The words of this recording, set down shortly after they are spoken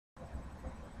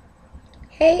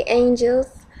Hey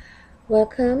angels,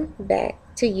 welcome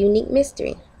back to Unique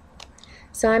Mystery.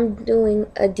 So I'm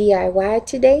doing a DIY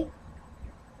today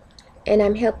and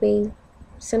I'm helping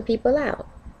some people out.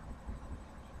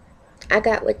 I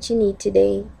got what you need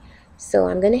today, so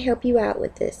I'm going to help you out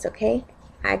with this, okay?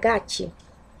 I got you.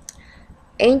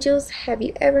 Angels, have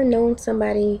you ever known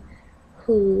somebody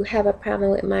who have a problem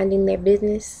with minding their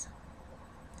business?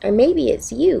 Or maybe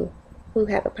it's you who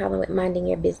have a problem with minding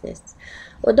your business.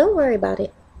 Well, don't worry about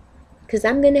it, because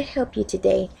I'm going to help you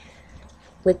today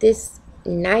with this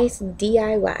nice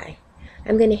DIY.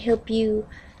 I'm going to help you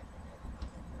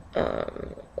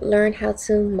learn how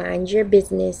to mind your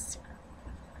business.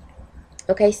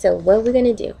 Okay, so what we're going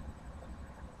to do.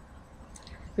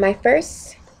 My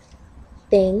first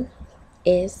thing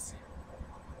is,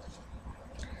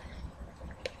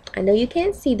 I know you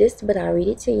can't see this, but I'll read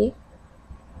it to you.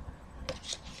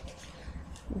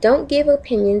 Don't give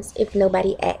opinions if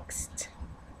nobody asked.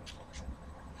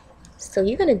 So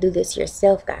you're going to do this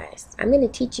yourself, guys. I'm going to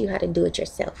teach you how to do it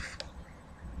yourself.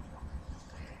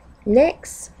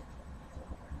 Next,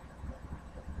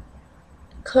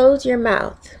 close your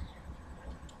mouth.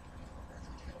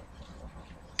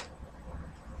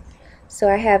 So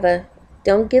I have a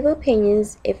don't give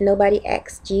opinions if nobody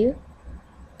asked you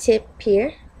tip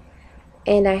here.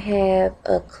 And I have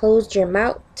a close your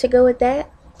mouth to go with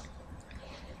that.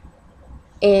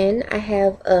 And I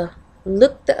have a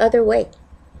look the other way.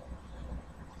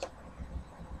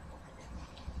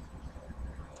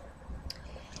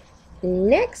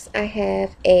 Next, I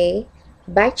have a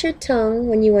bite your tongue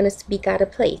when you want to speak out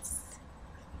of place.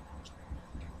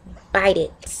 Bite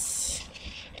it.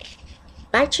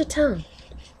 Bite your tongue.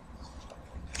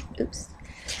 Oops.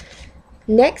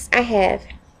 Next, I have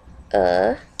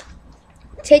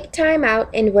take time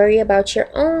out and worry about your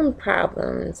own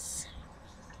problems.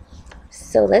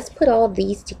 So let's put all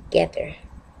these together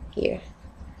here.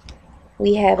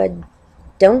 We have a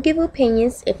don't give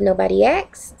opinions if nobody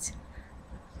asked.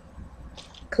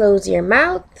 Close your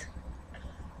mouth.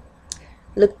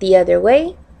 Look the other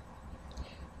way.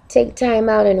 Take time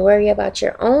out and worry about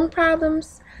your own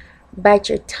problems. Bite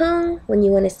your tongue when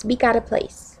you want to speak out of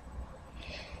place.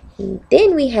 And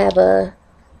then we have a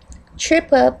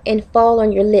trip up and fall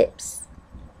on your lips.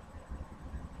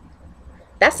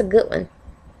 That's a good one.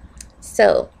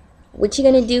 So what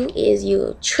you're going to do is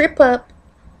you trip up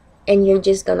and you're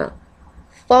just going to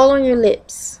fall on your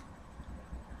lips.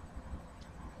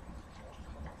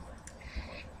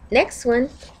 Next one,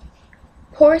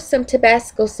 pour some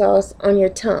Tabasco sauce on your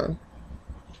tongue.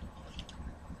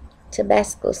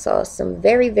 Tabasco sauce, some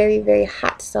very, very, very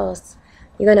hot sauce.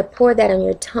 You're going to pour that on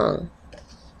your tongue.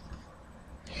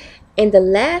 And the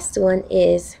last one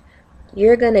is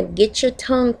you're going to get your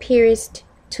tongue pierced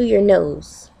to your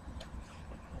nose.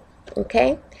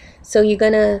 Okay? So you're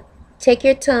going to take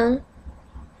your tongue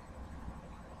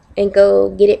and go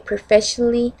get it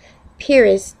professionally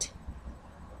pierced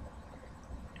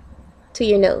to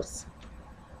your nose.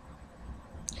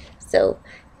 So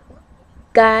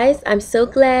guys, I'm so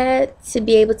glad to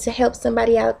be able to help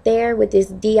somebody out there with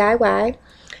this DIY,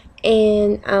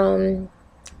 and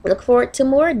look forward to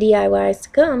more DIYs to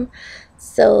come.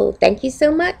 So thank you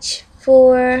so much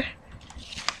for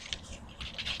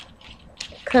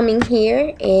coming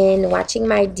here and watching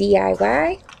my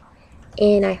DIY,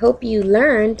 and I hope you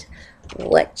learned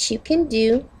what you can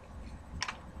do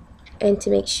and to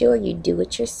make sure you do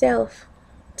it yourself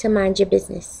to mind your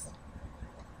business.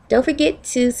 Don't forget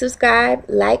to subscribe,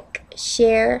 like,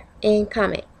 share, and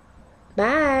comment.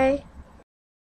 Bye.